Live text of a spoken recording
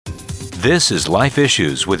This is Life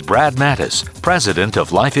Issues with Brad Mattis, president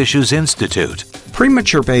of Life Issues Institute.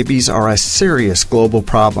 Premature babies are a serious global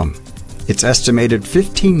problem. It's estimated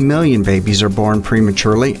 15 million babies are born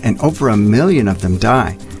prematurely and over 1 million of them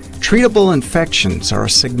die. Treatable infections are a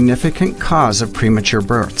significant cause of premature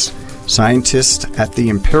births. Scientists at the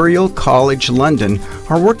Imperial College London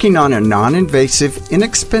are working on a non-invasive,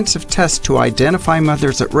 inexpensive test to identify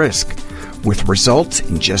mothers at risk, with results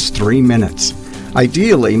in just 3 minutes.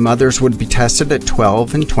 Ideally, mothers would be tested at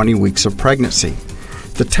 12 and 20 weeks of pregnancy.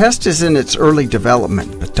 The test is in its early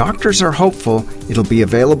development, but doctors are hopeful it'll be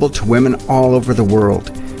available to women all over the world.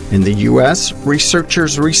 In the U.S.,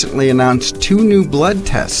 researchers recently announced 2 new blood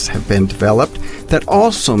tests have been developed that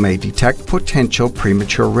also may detect potential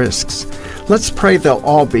premature risks. Let's pray they'll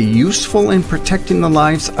all be useful in protecting the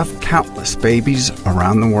lives of countless babies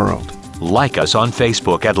around the world. Like us on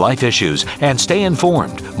Facebook at Life Issues and stay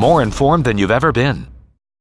informed, more informed than you've ever been.